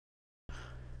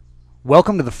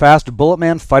Welcome to the Fast Bullet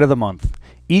Man Fight of the Month.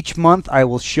 Each month I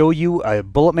will show you a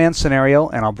Bullet Man scenario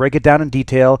and I'll break it down in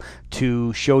detail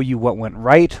to show you what went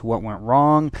right, what went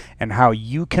wrong, and how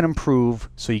you can improve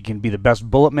so you can be the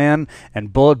best Bullet Man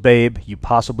and Bullet Babe you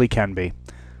possibly can be.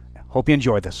 Hope you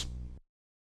enjoy this.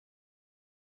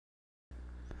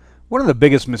 One of the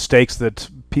biggest mistakes that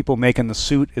people make in the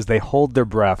suit is they hold their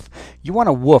breath. You want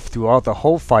to woof throughout the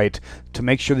whole fight to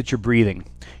make sure that you're breathing.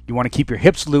 You want to keep your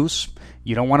hips loose.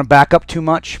 You don't want to back up too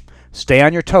much. Stay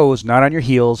on your toes, not on your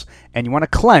heels. And you want to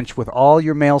clench with all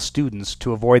your male students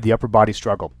to avoid the upper body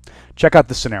struggle. Check out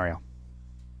this scenario.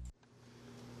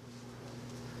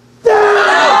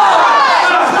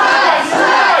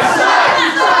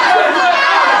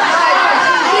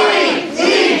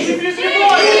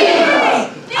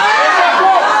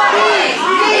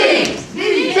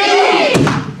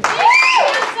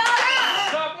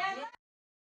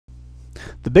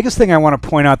 The biggest thing I want to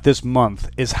point out this month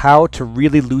is how to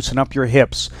really loosen up your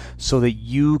hips so that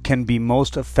you can be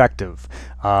most effective,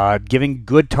 giving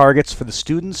good targets for the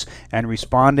students and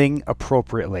responding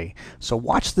appropriately. So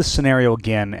watch this scenario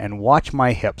again and watch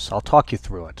my hips. I'll talk you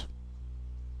through it.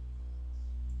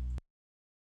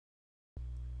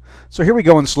 So here we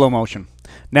go in slow motion.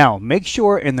 Now, make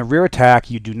sure in the rear attack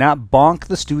you do not bonk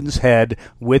the student's head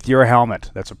with your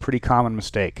helmet. That's a pretty common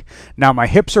mistake. Now, my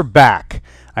hips are back.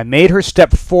 I made her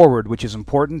step forward, which is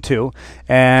important too,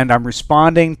 and I'm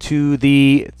responding to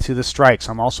the strikes.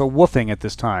 I'm also woofing at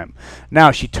this time.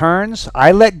 Now, she turns.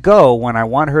 I let go when I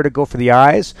want her to go for the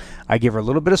eyes. I give her a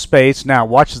little bit of space. Now,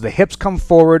 watch as the hips come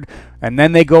forward, and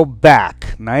then they go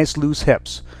back. Nice, loose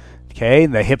hips. Okay,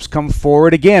 the hips come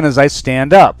forward again as I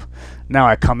stand up. Now,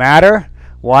 I come at her.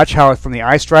 Watch how from the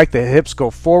eye strike, the hips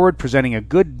go forward, presenting a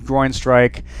good groin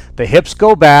strike. The hips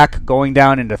go back, going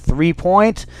down into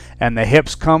 3-point, and the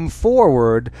hips come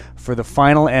forward for the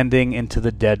final ending into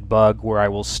the dead bug, where I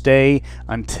will stay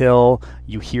until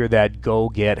you hear that go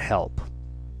get help.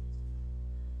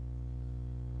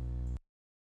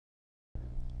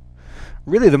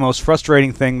 Really, the most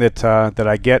frustrating thing that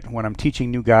I get when I'm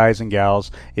teaching new guys and gals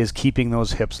is keeping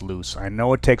those hips loose. I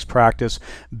know it takes practice.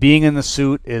 Being in the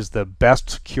suit is the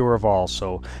best cure of all.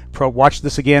 So watch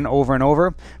this again over and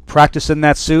over. Practice in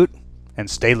that suit and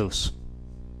stay loose.